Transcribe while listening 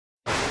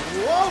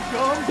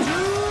Welcome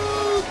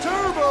to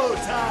Turbo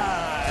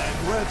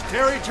Time with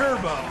Terry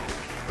Turbo,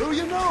 who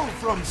you know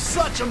from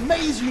such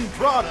amazing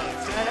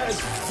products as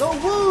the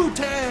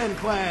Wu-Tan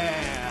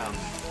Clam,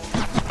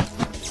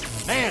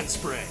 Man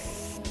Spray,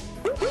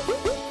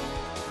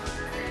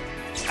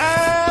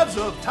 Abs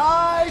of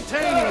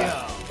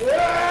Titanium,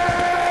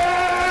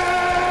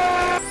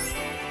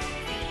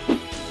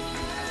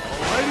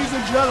 ladies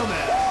and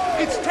gentlemen,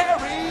 it's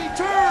Terry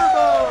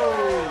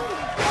Turbo!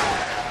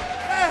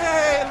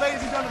 Hey,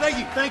 ladies and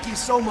gentlemen, thank you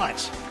so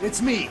much.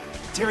 It's me,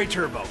 Terry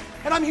Turbo,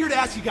 and I'm here to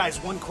ask you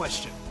guys one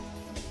question.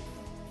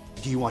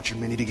 Do you want your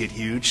Mini to get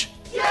huge?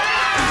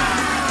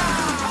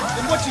 Yeah!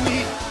 Then what you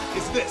need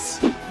is this,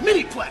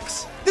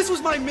 Miniplex. This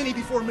was my Mini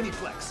before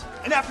Miniplex,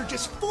 and after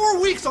just 4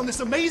 weeks on this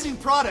amazing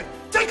product,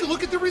 take a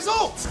look at the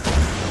results.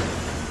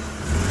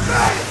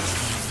 Bang!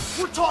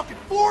 We're talking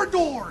 4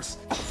 doors,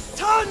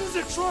 tons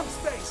of trunk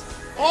space,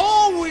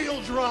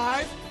 all-wheel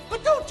drive,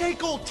 but don't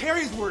take old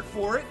Terry's word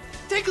for it.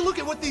 Take a look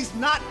at what these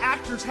not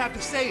actors have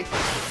to say.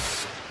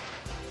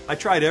 I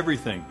tried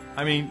everything.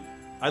 I mean,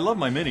 I love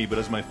my Mini, but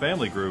as my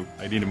family grew,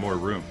 I needed more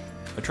room.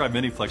 I tried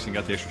Miniplex and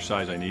got the extra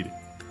size I needed.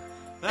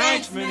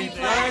 Thanks,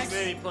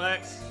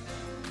 Miniplex.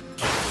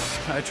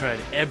 I tried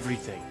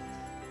everything,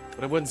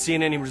 but I wasn't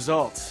seeing any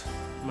results.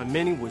 My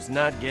Mini was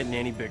not getting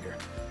any bigger.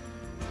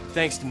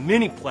 Thanks to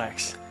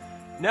Miniplex,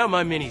 now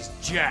my Mini's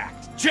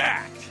jacked.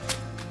 Jacked!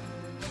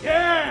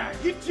 Yeah,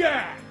 get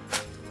jacked!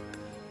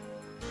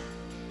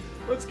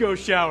 Let's go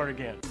shower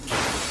again.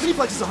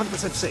 Miniplex is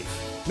 100% safe,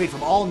 made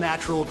from all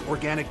natural,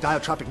 organic,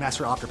 diotropic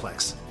master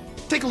Optiplex.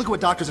 Take a look at what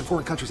doctors in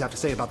foreign countries have to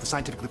say about the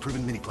scientifically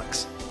proven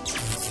Miniplex.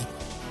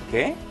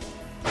 Okay.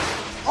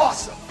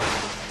 Awesome!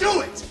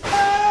 Do it!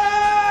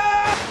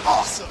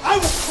 Awesome! I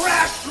will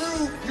crash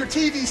through your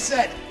TV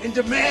set and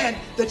demand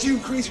that you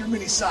increase your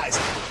Mini size.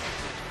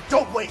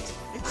 Don't wait.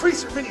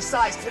 Increase your Mini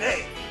size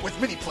today with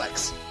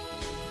Miniplex.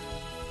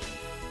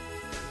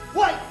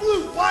 White,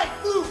 blue, white,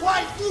 blue,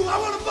 white, blue. I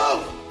want to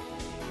vote!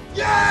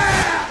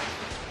 Yeah!